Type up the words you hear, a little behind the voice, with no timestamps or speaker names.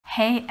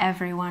Hey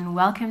everyone,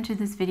 welcome to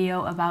this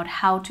video about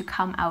how to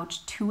come out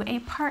to a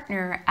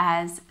partner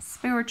as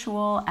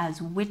spiritual, as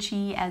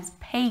witchy, as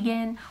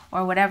pagan,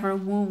 or whatever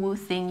woo-woo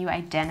thing you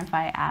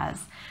identify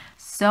as.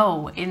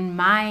 So in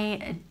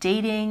my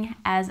dating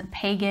as a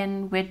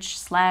pagan, witch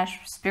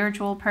 /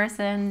 spiritual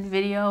person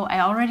video, I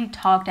already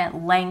talked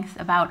at length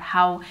about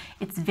how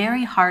it's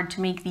very hard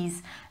to make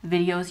these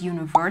videos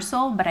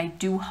universal, but I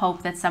do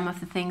hope that some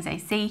of the things I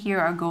say here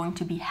are going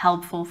to be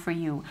helpful for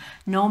you.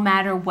 No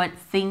matter what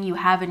thing you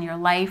have in your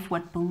life,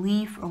 what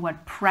belief or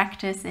what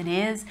practice it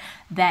is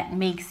that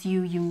makes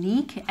you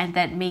unique and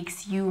that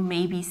makes you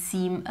maybe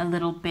seem a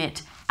little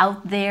bit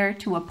out there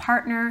to a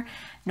partner,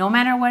 no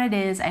matter what it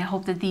is, I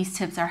hope that these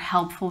tips are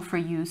helpful for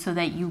you so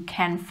that you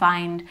can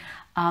find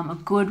a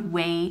good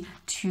way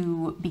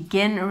to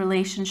begin a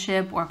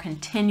relationship or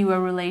continue a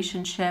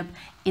relationship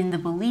in the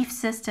belief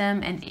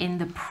system and in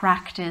the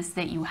practice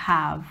that you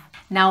have.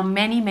 Now,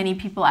 many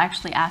people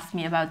actually asked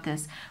me about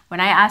this. When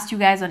I asked you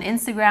guys on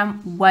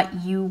Instagram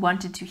what you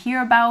wanted to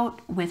hear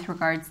about with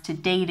regards to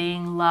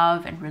dating,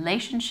 love, and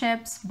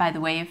relationships, by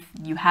the way, if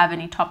you have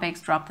any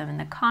topics, drop them in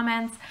the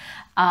comments.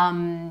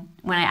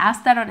 When I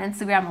asked that on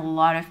Instagram, a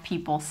lot of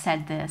people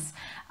said this,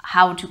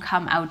 how to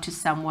come out to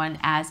someone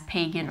as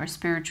pagan or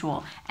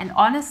spiritual. And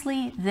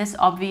honestly, this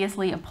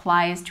obviously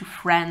applies to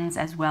friends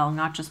as well,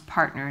 not just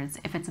partners.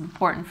 If it's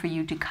important for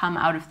you to come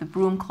out of the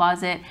broom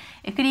closet,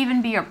 it could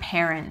even be your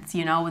parents,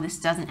 you know, this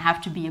doesn't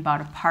have to be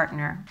about a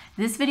partner.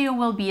 This video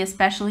will be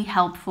especially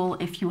helpful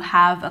if you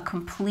have a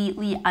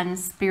completely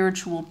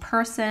unspiritual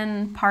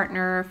person,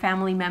 partner,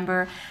 family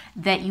member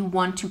that you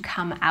want to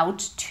come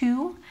out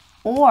to,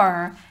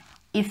 or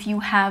if you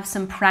have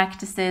some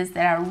practices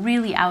that are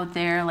really out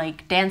there,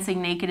 like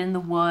dancing naked in the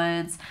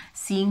woods,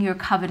 seeing your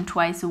coven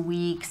twice a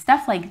week,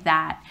 stuff like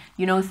that,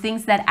 you know,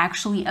 things that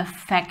actually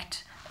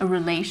affect a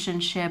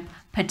relationship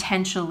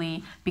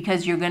potentially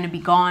because you're going to be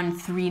gone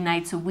 3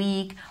 nights a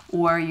week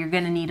or you're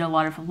going to need a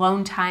lot of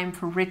alone time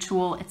for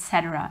ritual,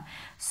 etc.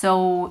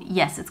 So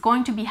yes, it's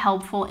going to be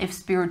helpful if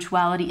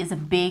spirituality is a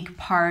big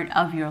part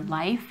of your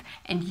life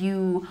and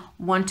you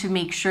want to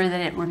make sure that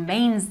it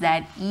remains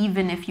that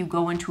even if you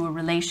go into a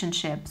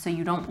relationship, so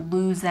you don't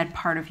lose that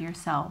part of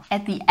yourself.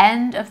 At the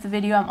end of the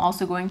video, I'm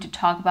also going to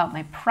talk about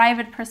my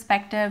private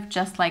perspective,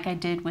 just like I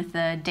did with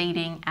the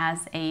dating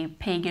as a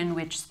pagan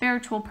witch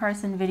spiritual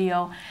person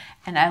video,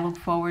 and I look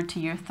forward to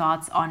your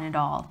thoughts on it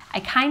all. I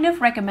kind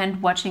of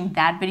recommend watching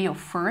that video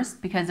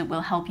first because it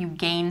will help you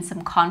gain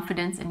some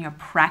confidence in your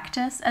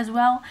practice as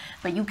well,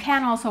 but you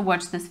can also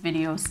watch this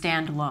video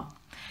standalone.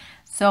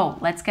 So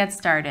let's get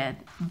started.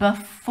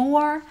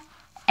 Before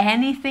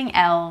anything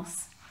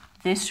else,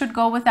 this should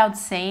go without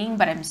saying,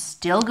 but I'm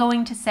still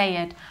going to say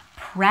it,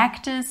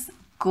 practice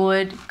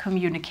good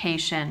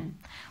communication.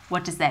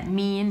 What does that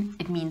mean?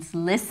 It means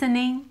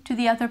listening to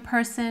the other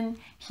person,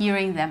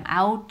 hearing them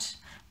out,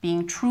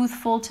 being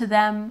truthful to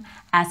them,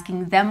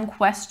 asking them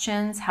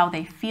questions, how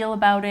they feel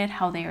about it,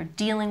 how they are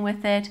dealing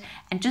with it,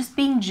 and just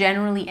being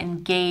generally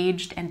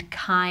engaged and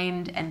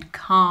kind and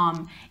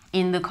calm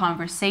in the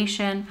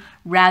conversation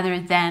rather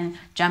than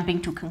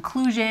jumping to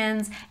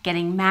conclusions,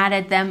 getting mad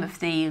at them if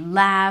they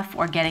laugh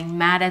or getting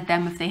mad at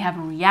them if they have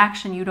a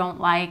reaction you don't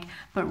like,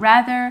 but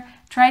rather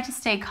try to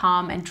stay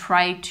calm and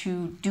try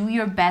to do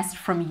your best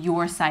from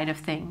your side of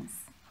things.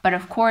 But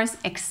of course,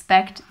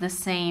 expect the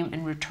same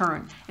in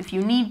return. If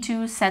you need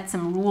to, set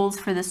some rules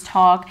for this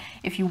talk.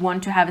 If you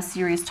want to have a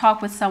serious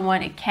talk with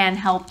someone, it can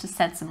help to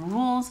set some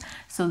rules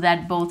so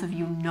that both of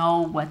you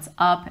know what's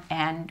up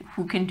and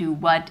who can do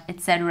what,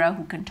 etc.,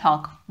 who can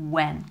talk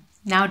when.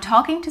 Now,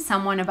 talking to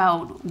someone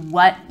about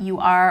what you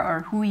are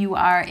or who you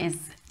are is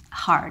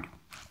hard.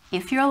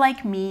 If you're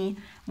like me,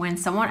 when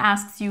someone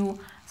asks you,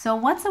 so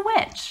what's a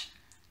witch?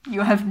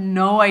 You have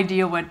no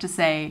idea what to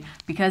say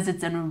because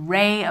it's an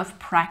array of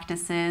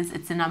practices.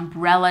 It's an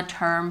umbrella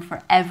term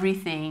for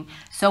everything.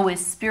 So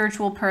is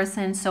spiritual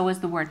person, so is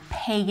the word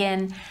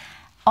pagan.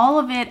 All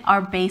of it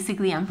are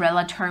basically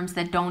umbrella terms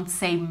that don't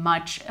say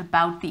much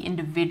about the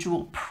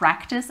individual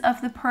practice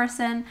of the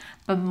person,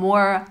 but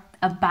more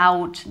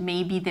about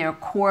maybe their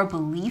core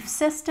belief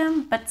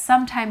system, but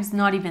sometimes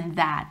not even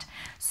that.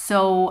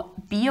 So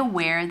be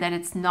aware that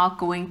it's not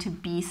going to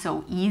be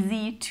so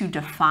easy to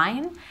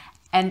define.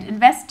 And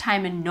invest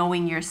time in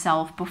knowing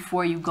yourself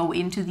before you go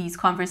into these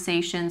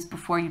conversations,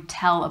 before you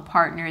tell a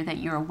partner that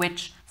you're a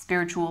witch,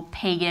 spiritual,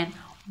 pagan,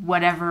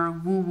 whatever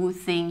woo-woo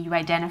thing you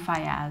identify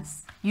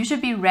as. You should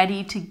be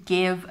ready to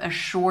give a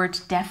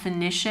short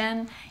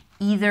definition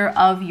either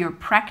of your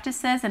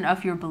practices and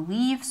of your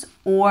beliefs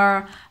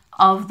or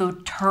of the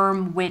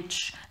term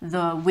witch,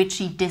 the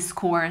witchy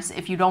discourse.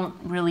 If you don't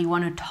really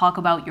want to talk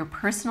about your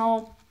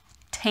personal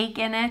take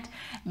in it,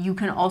 you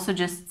can also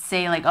just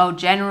say like, oh,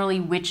 generally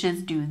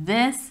witches do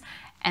this,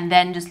 and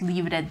then just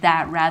leave it at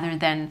that rather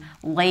than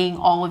laying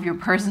all of your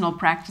personal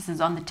practices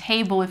on the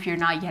table if you're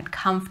not yet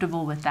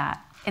comfortable with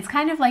that. It's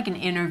kind of like an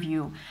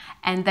interview,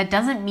 and that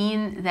doesn't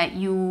mean that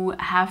you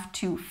have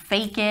to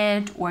fake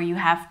it or you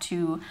have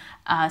to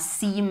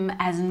seem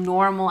as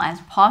normal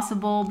as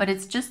possible, but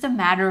it's just a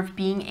matter of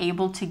being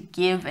able to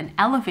give an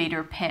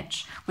elevator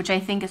pitch, which I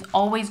think is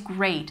always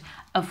great,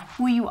 of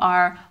who you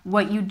are,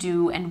 what you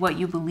do, and what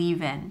you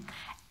believe in.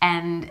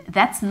 And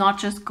that's not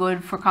just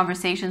good for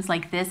conversations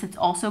like this, it's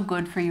also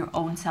good for your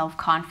own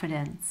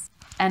self-confidence.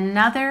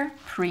 Another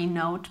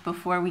pre-note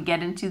before we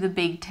get into the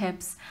big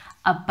tips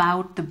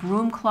about the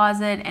broom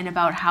closet and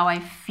about how I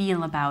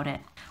feel about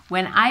it.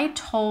 When I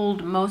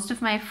told most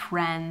of my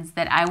friends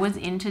that I was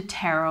into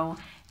tarot,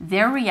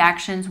 their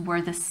reactions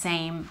were the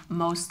same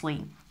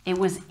mostly. It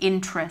was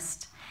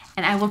interest.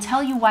 And I will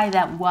tell you why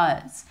that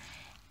was.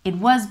 It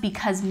was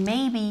because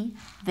maybe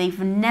they've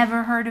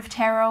never heard of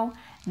tarot.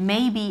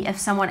 Maybe if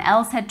someone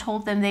else had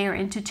told them they were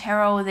into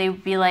tarot, they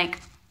would be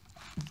like,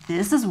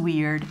 this is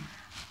weird.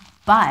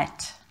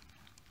 But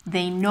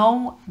they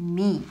know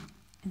me.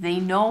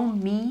 They know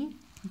me.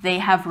 They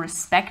have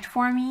respect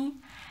for me.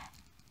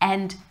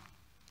 And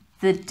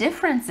the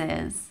difference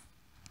is,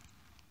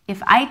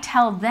 if I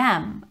tell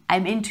them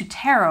I'm into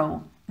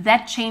tarot,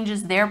 that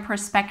changes their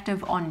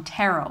perspective on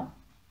tarot.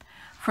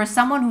 For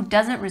someone who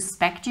doesn't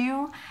respect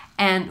you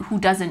and who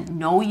doesn't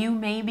know you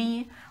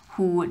maybe,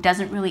 who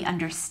doesn't really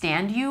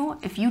understand you,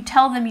 if you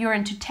tell them you're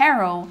into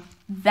tarot,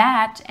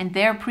 that and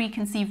their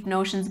preconceived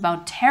notions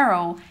about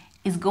tarot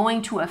is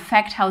going to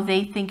affect how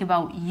they think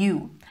about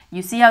you.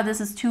 You see how this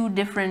is two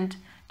different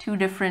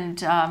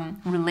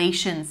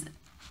relations,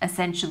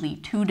 essentially,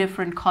 two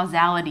different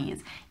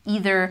causalities.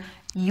 Either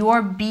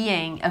your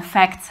being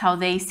affects how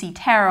they see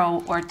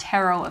tarot, or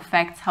tarot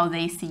affects how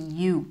they see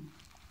you.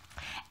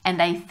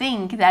 And I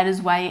think that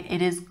is why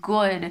it is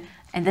good,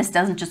 and this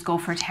doesn't just go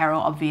for tarot,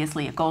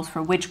 obviously. It goes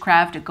for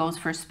witchcraft, it goes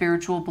for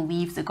spiritual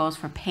beliefs, it goes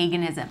for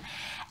paganism.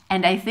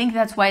 And I think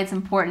that's why it's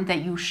important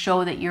that you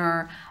show that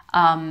you're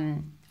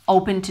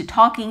open to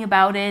talking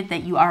about it,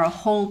 that you are a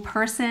whole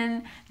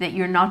person, that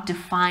you're not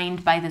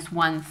defined by this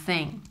one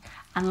thing.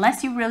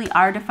 Unless you really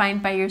are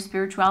defined by your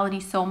spirituality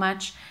so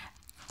much,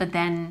 but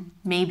then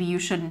maybe you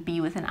shouldn't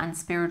be with an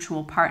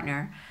unspiritual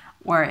partner,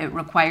 or it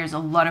requires a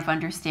lot of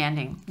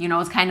understanding. You know,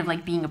 it's kind of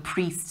like being a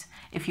priest.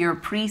 If you're a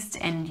priest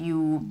and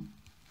you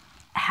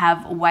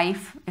have a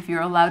wife, if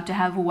you're allowed to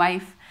have a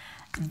wife,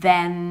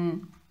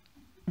 then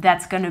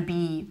that's going to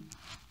be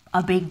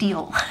a big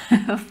deal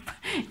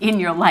in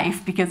your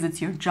life because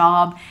it's your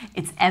job,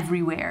 it's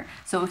everywhere.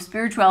 So if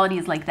spirituality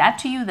is like that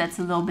to you, that's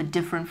a little bit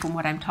different from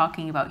what I'm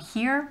talking about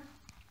here.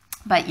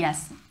 But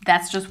yes,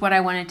 that's just what I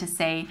wanted to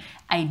say.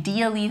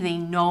 Ideally, they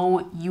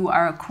know you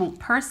are a cool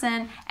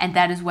person, and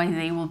that is why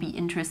they will be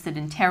interested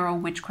in tarot,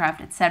 witchcraft,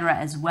 etc.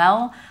 as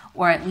well,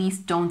 or at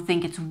least don't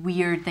think it's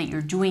weird that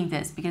you're doing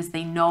this because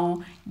they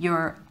know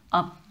you're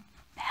a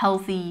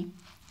healthy,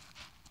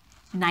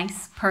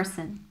 nice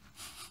person.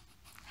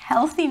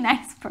 Healthy,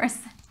 nice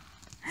person.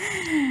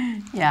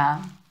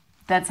 Yeah,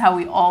 that's how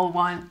we all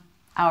want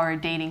our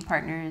dating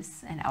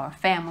partners and our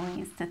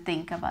families to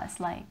think of us,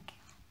 like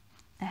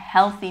a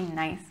healthy,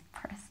 nice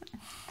person.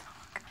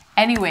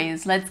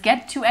 Anyways, let's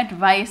get to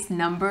advice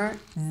number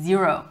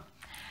 0.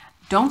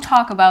 Don't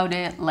talk about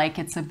it like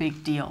it's a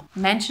big deal.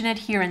 Mention it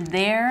here and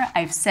there.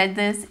 I've said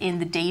this in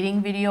the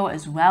dating video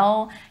as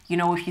well. You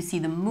know, if you see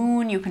the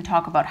moon, you can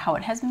talk about how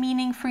it has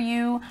meaning for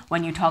you.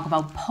 When you talk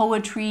about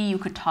poetry, you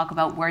could talk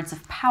about words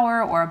of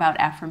power or about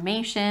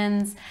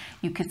affirmations.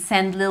 You could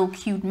send little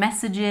cute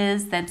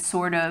messages that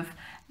sort of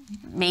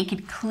make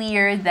it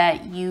clear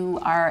that you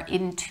are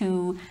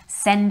into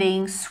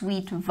sending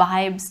sweet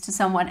vibes to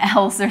someone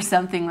else or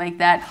something like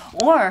that.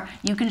 Or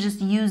you can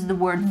just use the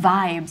word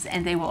vibes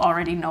and they will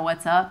already know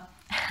what's up.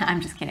 I'm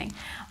just kidding.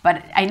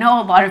 But I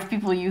know a lot of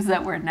people use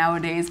that word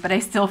nowadays, but I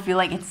still feel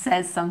like it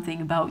says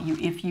something about you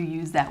if you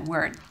use that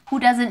word. Who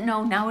doesn't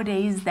know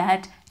nowadays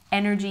that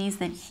energies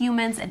that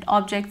humans and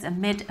objects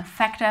emit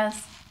affect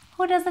us?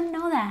 Who doesn't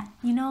know that?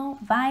 You know,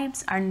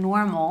 vibes are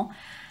normal.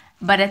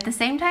 But at the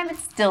same time, it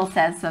still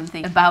says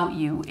something about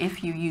you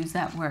if you use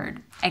that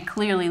word. I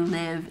clearly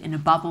live in a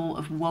bubble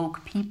of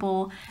woke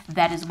people.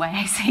 That is why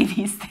I say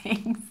these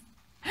things.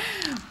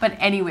 But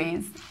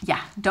anyways,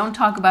 yeah, don't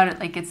talk about it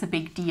like it's a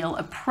big deal.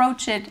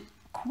 Approach it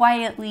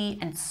quietly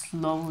and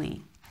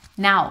slowly.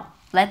 Now,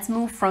 let's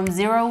move from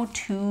 0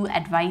 to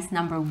advice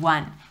number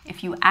 1.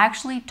 If you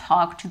actually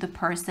talk to the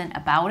person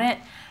about it,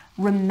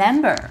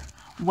 remember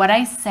what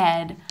I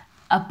said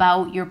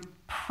about your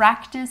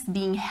practice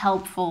being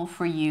helpful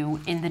for you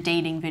in the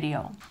dating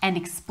video and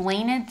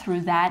explain it through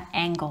that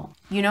angle.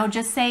 You know,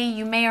 just say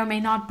you may or may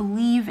not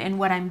believe in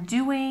what I'm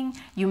doing,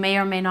 you may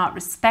or may not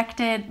respect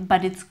it,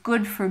 but it's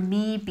good for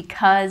me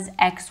because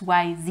X,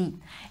 Y, Z.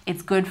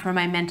 It's good for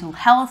my mental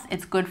health,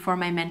 it's good for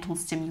my mental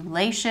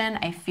stimulation.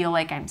 I feel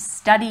like I'm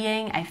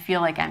studying, I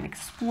feel like I'm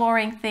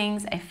exploring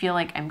things, I feel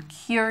like I'm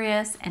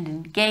curious and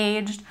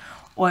engaged.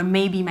 Or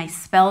maybe my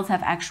spells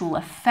have actual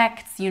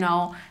effects, you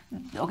know.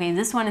 Okay,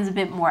 this one is a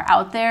bit more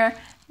out there.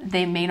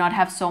 They may not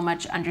have so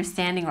much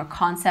understanding or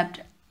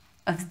concept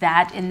of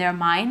that in their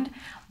mind.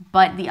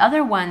 But the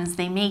other ones,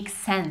 they make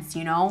sense,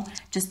 you know?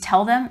 Just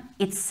tell them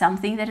it's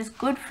something that is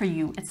good for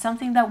you. It's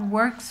something that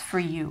works for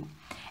you.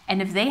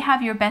 And if they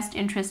have your best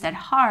interest at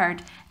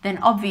heart, then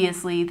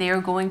obviously they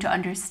are going to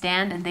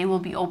understand and they will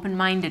be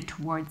open-minded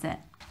towards it.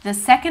 The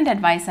second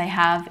advice I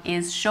have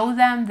is show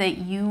them that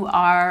you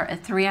are a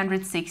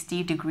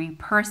 360-degree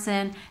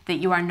person, that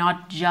you are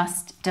not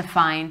just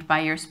defined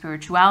by your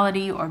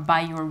spirituality or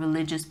by your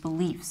religious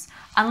beliefs.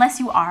 Unless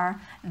you are,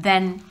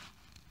 then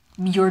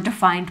you're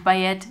defined by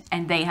it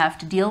and they have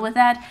to deal with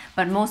that.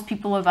 But most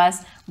people of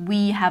us,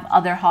 we have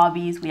other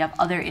hobbies, we have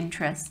other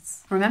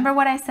interests. Remember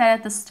what I said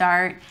at the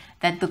start,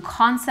 that the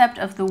concept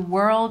of the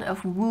world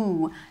of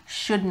woo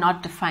should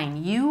not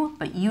define you,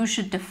 but you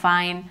should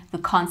define the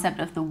concept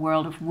of the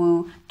world of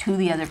woo to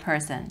the other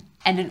person.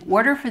 And in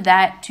order for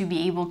that to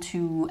be able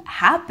to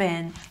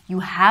happen, you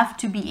have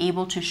to be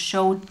able to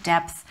show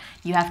depth.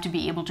 You have to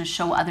be able to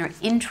show other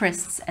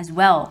interests as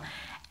well.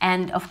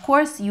 And of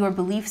course, your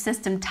belief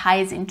system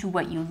ties into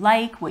what you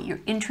like, what you're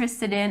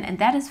interested in, and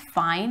that is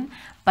fine.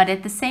 But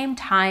at the same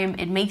time,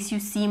 it makes you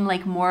seem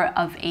like more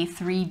of a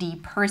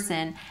 3D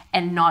person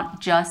and not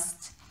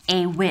just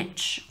a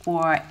witch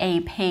or a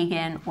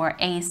pagan or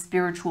a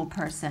spiritual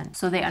person.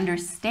 So they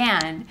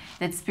understand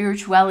that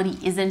spirituality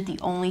isn't the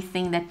only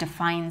thing that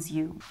defines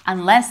you.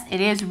 Unless it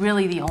is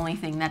really the only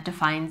thing that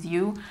defines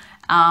you,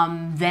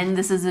 then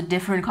this is a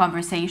different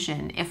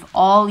conversation. If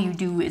all you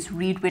do is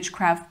read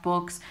witchcraft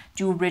books,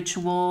 do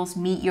rituals,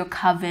 meet your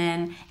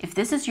coven, if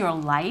this is your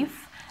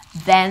life,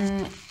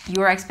 then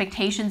your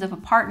expectations of a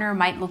partner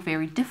might look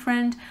very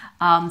different.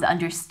 The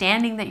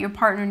understanding that your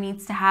partner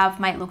needs to have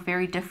might look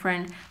very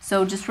different.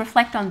 So just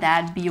reflect on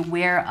that. Be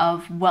aware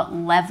of what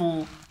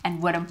level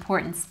and what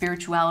importance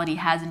spirituality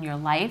has in your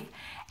life,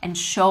 and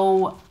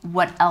show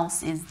what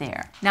else is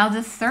there. Now,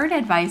 the third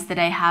advice that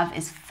I have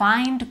is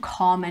find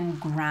common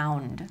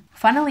ground.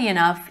 Funnily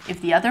enough, if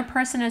the other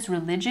person is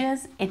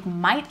religious, it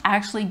might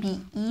actually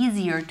be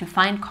easier to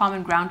find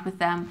common ground with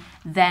them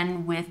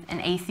than with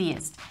an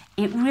atheist.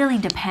 It really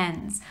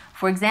depends.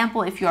 For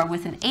example, if you are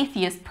with an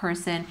atheist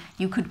person,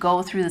 you could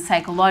go through the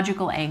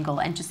psychological angle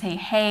and just say,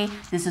 hey,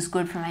 this is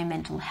good for my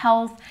mental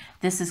health.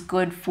 This is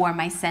good for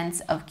my sense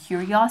of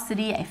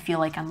curiosity. I feel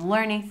like I'm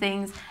learning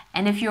things.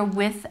 And if you're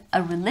with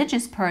a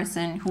religious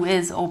person who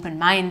is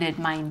open-minded,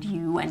 mind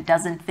you, and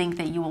doesn't think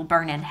that you will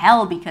burn in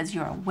hell because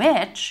you're a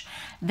witch,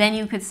 then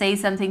you could say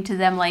something to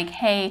them like,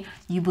 hey,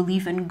 you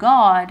believe in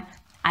God,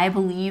 I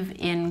believe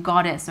in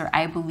goddess, or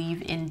I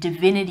believe in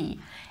divinity.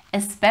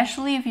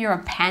 Especially if you're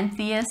a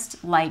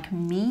pantheist like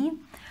me,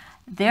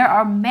 there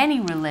are many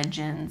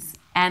religions,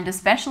 and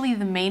especially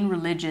the main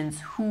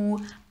religions, who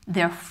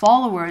their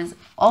followers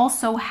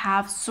also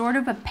have sort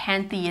of a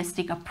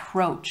pantheistic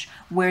approach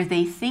where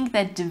they think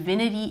that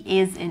divinity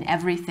is in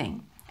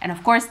everything. And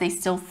of course, they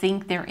still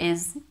think there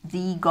is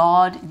the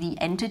God, the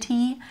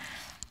entity.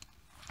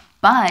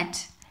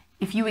 But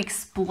if you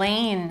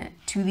explain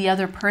to the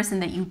other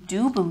person that you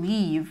do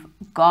believe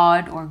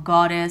God or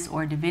goddess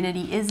or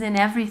divinity is in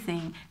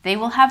everything, they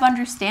will have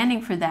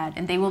understanding for that,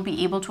 and they will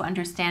be able to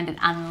understand it,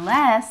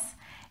 unless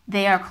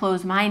they are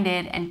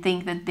closed-minded and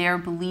think that their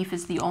belief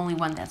is the only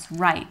one that's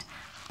right.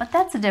 But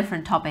that's a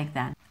different topic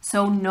then.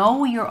 So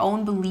know your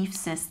own belief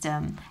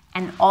system,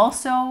 and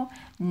also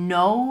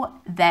know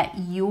that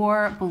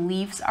your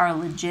beliefs are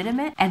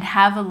legitimate and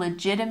have a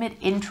legitimate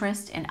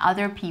interest in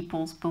other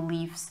people's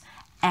beliefs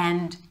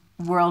and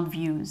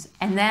worldviews.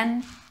 And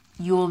then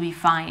you will be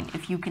fine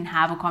if you can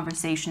have a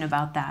conversation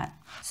about that.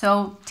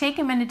 So take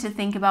a minute to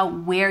think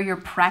about where your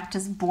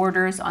practice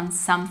borders on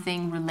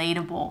something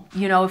relatable.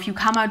 You know, if you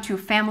come out to a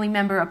family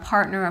member, a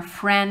partner, a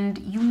friend,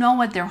 you know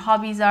what their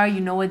hobbies are,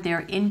 you know what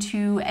they're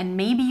into, and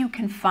maybe you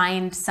can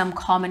find some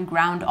common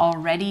ground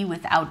already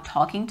without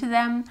talking to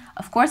them.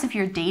 Of course, if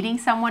you're dating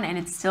someone and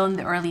it's still in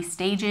the early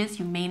stages,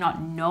 you may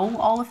not know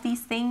all of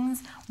these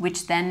things,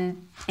 which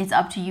then it's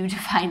up to you to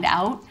find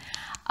out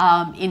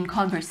in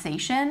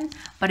conversation.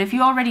 But if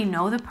you already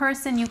know the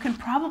person, you can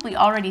probably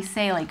already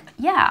say like,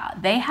 yeah,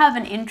 they have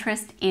an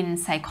interest in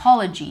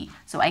psychology,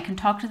 so I can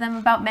talk to them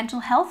about mental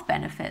health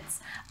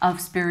benefits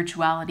of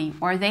spirituality.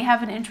 Or they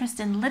have an interest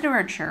in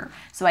literature,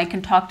 so I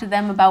can talk to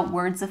them about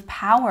words of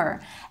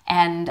power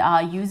and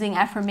using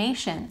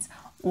affirmations.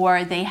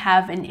 Or they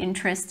have an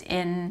interest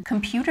in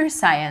computer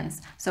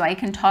science, so I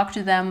can talk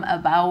to them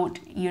about,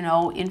 you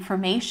know,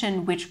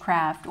 information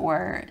witchcraft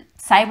or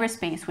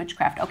cyberspace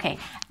witchcraft. Okay,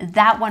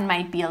 that one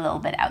might be a little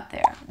bit out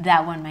there.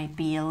 That one might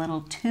be a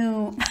little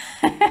too...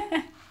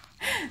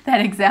 That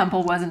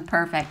example wasn't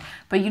perfect,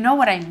 but you know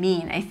what I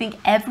mean. I think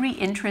every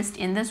interest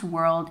in this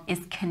world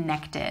is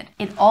connected.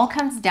 It all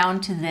comes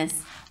down to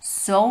this.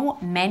 So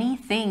many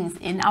things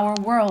in our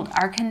world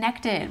are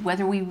connected,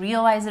 whether we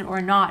realize it or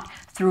not,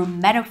 through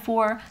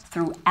metaphor,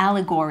 through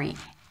allegory.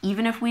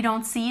 Even if we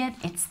don't see it,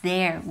 it's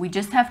there. We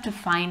just have to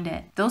find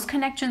it. Those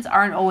connections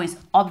aren't always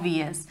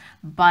obvious,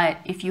 but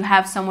if you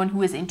have someone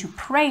who is into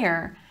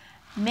prayer,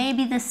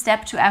 maybe the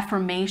step to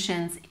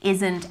affirmations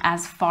isn't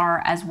as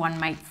far as one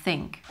might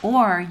think.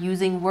 Or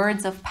using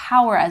words of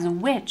power as a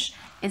witch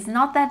is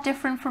not that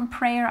different from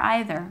prayer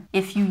either.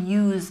 If you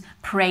use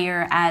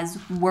prayer as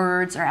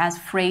words or as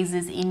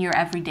phrases in your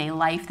everyday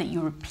life that you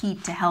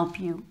repeat to help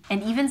you.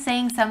 And even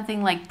saying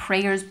something like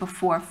prayers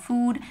before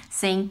food,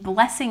 saying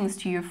blessings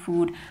to your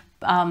food,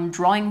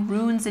 drawing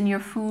runes in your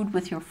food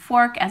with your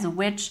fork as a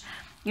witch,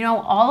 you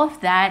know, all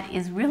of that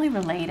is really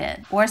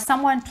related. Or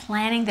someone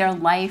planning their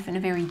life in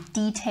a very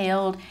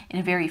detailed, in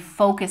a very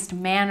focused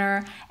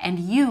manner, and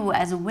you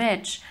as a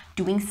witch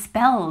doing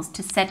spells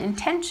to set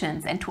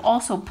intentions and to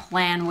also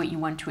plan what you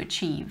want to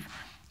achieve.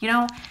 You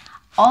know,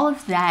 all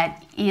of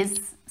that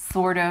is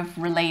sort of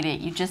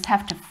related. You just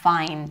have to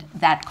find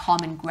that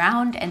common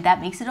ground, and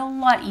that makes it a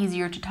lot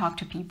easier to talk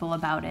to people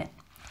about it.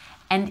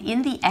 And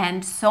in the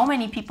end, so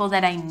many people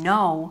that I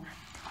know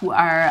who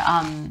are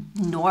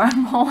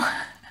normal,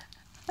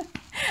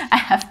 I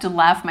have to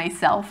laugh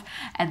myself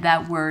at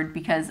that word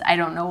because I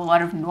don't know a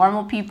lot of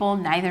normal people,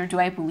 neither do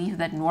I believe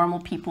that normal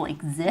people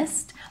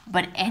exist.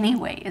 But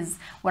anyways,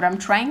 what I'm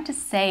trying to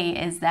say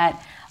is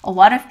that a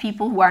lot of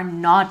people who are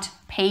not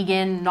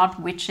pagan,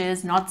 not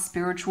witches, not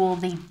spiritual,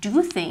 they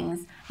do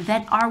things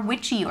that are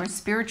witchy or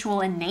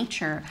spiritual in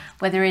nature,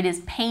 whether it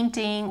is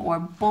painting or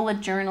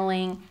bullet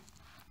journaling,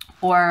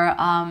 or,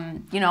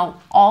 you know,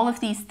 all of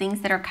these things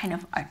that are kind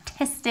of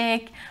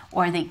artistic,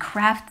 or they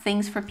craft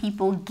things for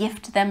people,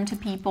 gift them to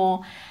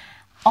people.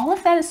 All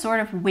of that is sort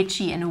of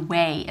witchy in a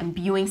way,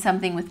 imbuing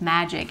something with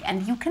magic,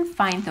 and you can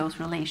find those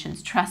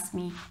relations, trust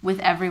me, with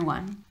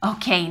everyone.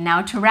 Okay,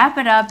 now to wrap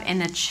it up in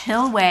a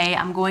chill way,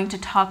 I'm going to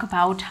talk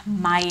about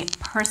my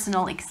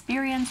personal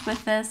experience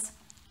with this.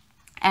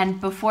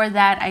 And before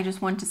that, I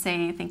just want to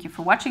say thank you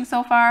for watching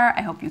so far.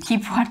 I hope you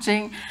keep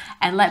watching,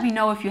 and let me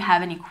know if you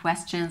have any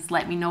questions.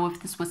 Let me know if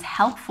this was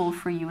helpful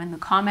for you in the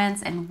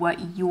comments and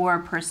what your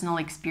personal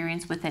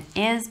experience with it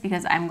is,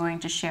 because I'm going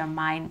to share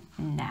mine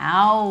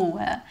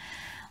now.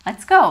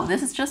 Let's go.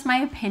 This is just my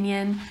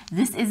opinion.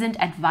 This isn't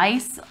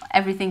advice.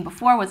 Everything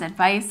before was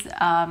advice.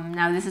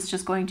 Now this is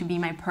just going to be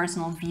my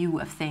personal view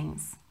of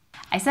things.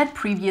 I said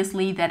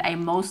previously that I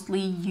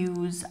mostly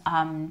use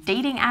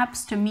dating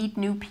apps to meet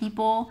new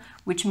people,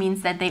 which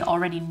means that they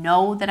already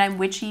know that I'm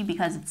witchy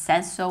because it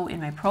says so in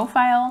my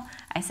profile.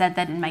 I said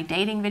that in my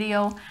dating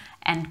video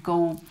and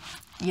go,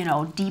 you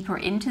know, deeper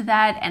into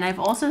that. And I've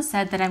also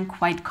said that I'm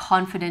quite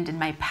confident in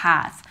my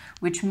path,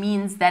 which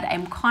means that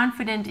I'm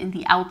confident in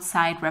the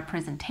outside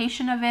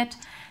representation of it,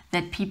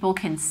 that people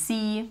can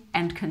see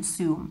and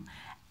consume.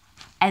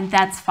 And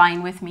that's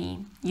fine with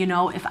me. You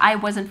know, if I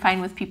wasn't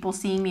fine with people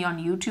seeing me on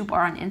YouTube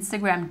or on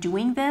Instagram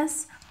doing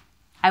this,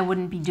 I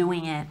wouldn't be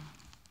doing it.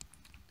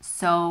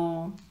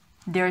 So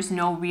there's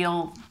no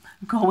real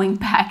going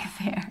back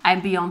there.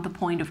 I'm beyond the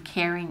point of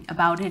caring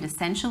about it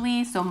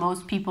essentially. So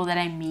most people that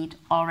I meet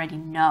already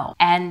know.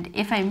 And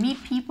if I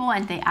meet people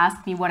and they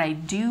ask me what I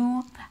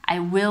do, I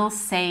will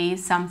say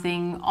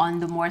something on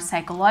the more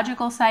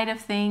psychological side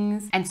of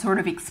things and sort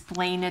of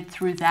explain it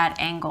through that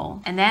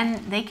angle. And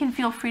then they can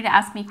feel free to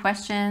ask me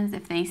questions.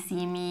 If they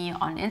see me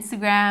on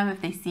Instagram, if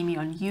they see me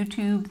on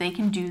YouTube, they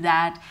can do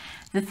that.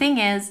 The thing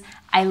is,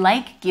 I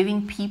like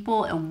giving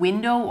people a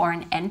window or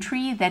an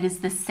entry that is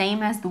the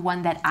same as the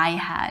one that I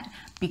had.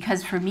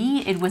 Because for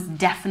me, it was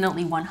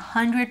definitely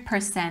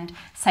 100%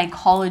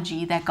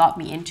 psychology that got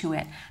me into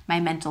it. My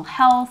mental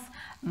health,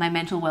 my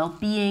mental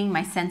well-being,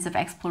 my sense of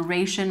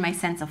exploration, my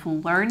sense of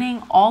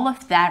learning, all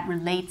of that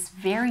relates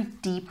very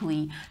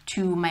deeply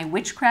to my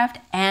witchcraft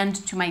and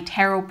to my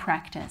tarot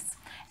practice.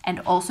 And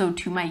also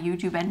to my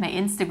YouTube and my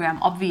Instagram,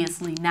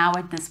 obviously, now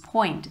at this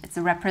point. It's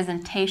a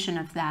representation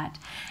of that.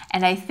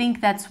 And I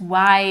think that's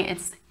why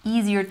it's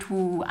easier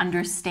to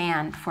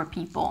understand for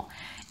people.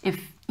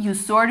 If you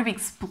sort of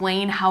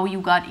explain how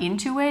you got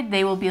into it,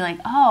 they will be like,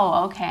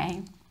 oh,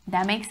 okay,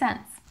 that makes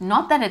sense.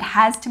 Not that it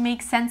has to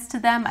make sense to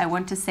them. I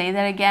want to say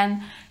that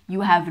again.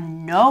 You have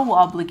no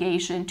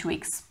obligation to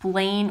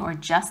explain or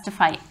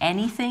justify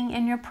anything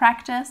in your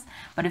practice,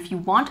 but if you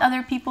want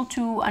other people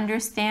to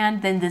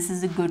understand, then this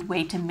is a good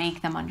way to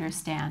make them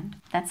understand.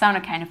 That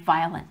sounded kind of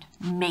violent.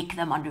 Make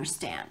them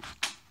understand.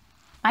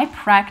 My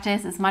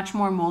practice is much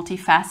more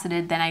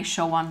multifaceted than I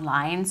show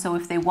online, so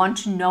if they want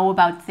to know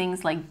about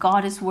things like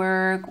goddess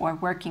work or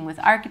working with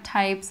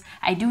archetypes,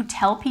 I do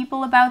tell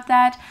people about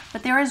that,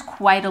 but there is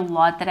quite a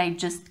lot that I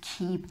just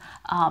keep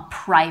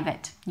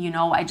private. You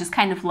know, I just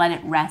kind of let it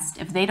rest.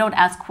 If they don't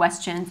ask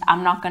questions,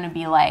 I'm not going to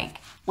be like,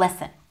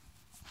 listen.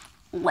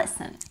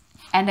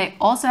 And I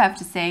also have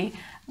to say,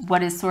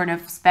 what is sort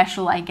of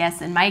special, I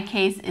guess, in my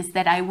case, is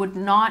that I would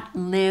not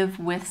live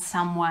with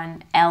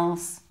someone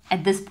else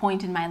at this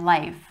point in my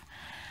life.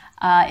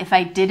 If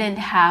I didn't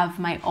have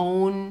my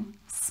own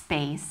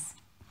space,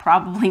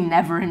 probably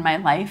never in my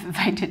life if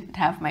I didn't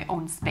have my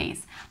own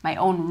space, my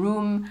own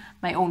room,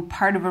 my own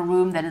part of a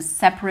room that is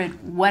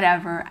separate,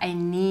 whatever. I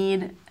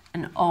need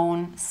an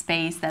own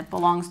space that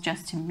belongs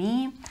just to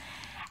me.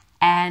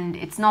 And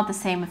it's not the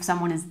same if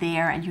someone is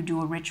there and you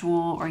do a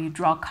ritual or you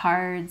draw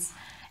cards.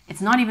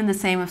 It's not even the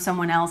same if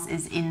someone else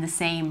is in the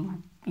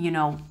same, you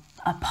know,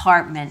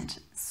 apartment.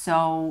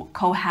 So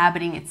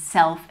cohabiting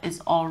itself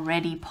is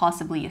already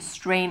possibly a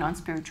strain on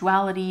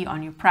spirituality,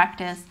 on your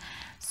practice.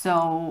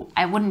 So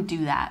I wouldn't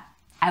do that.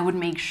 I would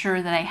make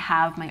sure that I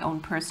have my own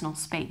personal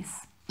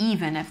space,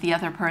 even if the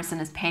other person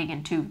is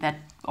pagan too,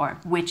 or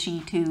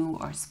witchy too,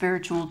 or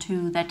spiritual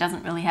too. That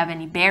doesn't really have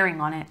any bearing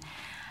on it.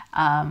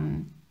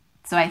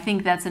 So I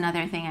think that's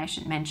another thing I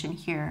should mention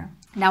here.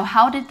 Now,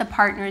 how did the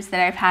partners that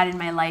I've had in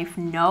my life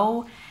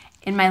know?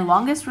 In my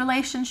longest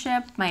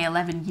relationship, my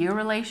 11-year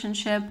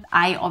relationship,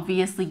 I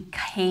obviously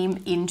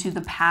came into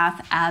the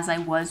path as I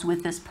was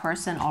with this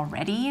person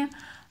already.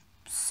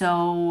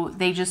 So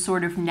they just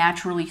sort of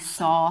naturally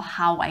saw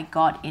how I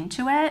got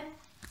into it.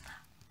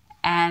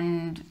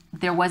 And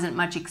there wasn't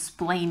much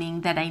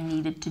explaining that I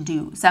needed to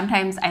do.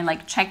 Sometimes I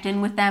like checked in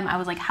with them. I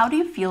was like, how do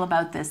you feel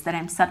about this, that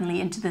I'm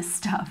suddenly into this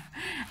stuff?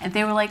 And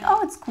they were like,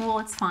 oh, it's cool,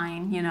 it's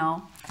fine, you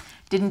know.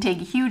 Didn't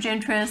take a huge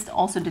interest,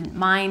 also didn't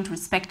mind,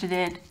 respected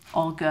it,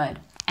 all good.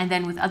 And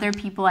then with other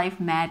people I've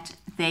met,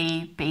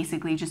 they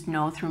basically just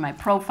know through my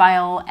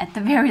profile, at the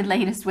very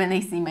latest when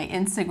they see my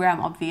Instagram,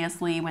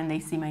 obviously, when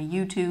they see my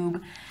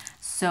YouTube.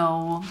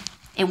 So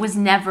it was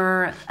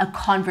never a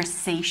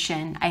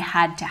conversation I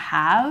had to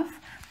have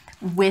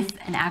with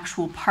an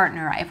actual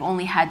partner. I've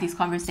only had these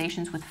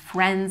conversations with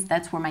friends.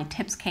 That's where my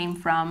tips came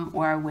from,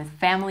 or with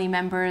family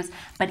members.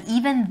 But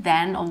even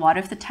then, a lot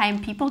of the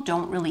time, people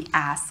don't really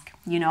ask,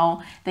 you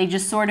know. They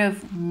just sort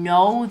of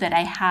know that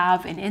I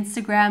have an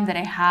Instagram, that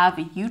I have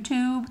a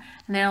YouTube,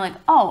 and they're like,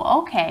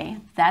 oh, okay,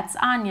 that's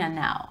Anya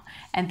now.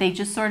 And they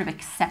just sort of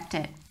accept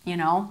it, you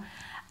know.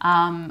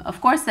 Of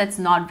course, that's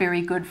not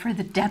very good for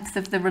the depth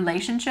of the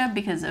relationship,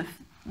 because if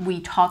we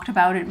talked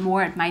about it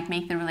more, it might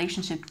make the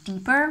relationship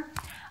deeper.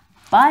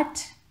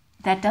 But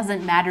that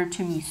doesn't matter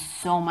to me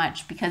so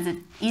much, because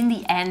in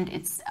the end,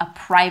 it's a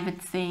private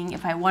thing.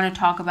 If I want to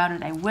talk about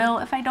it, I will.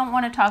 If I don't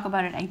want to talk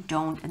about it, I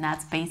don't. And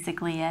that's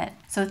basically it.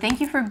 So thank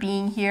you for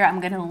being here.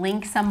 I'm going to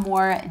link some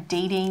more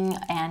dating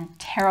and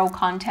tarot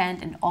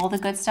content and all the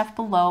good stuff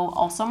below.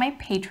 Also my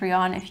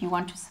Patreon, if you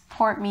want to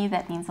support me,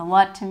 that means a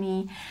lot to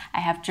me. I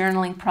have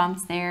journaling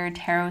prompts there,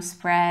 tarot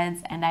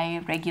spreads, and I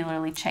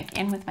regularly check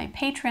in with my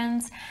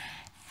patrons.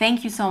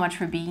 Thank you so much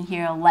for being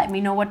here. Let me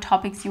know what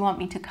topics you want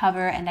me to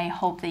cover, and I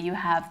hope that you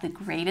have the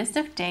greatest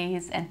of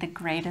days and the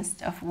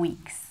greatest of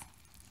weeks.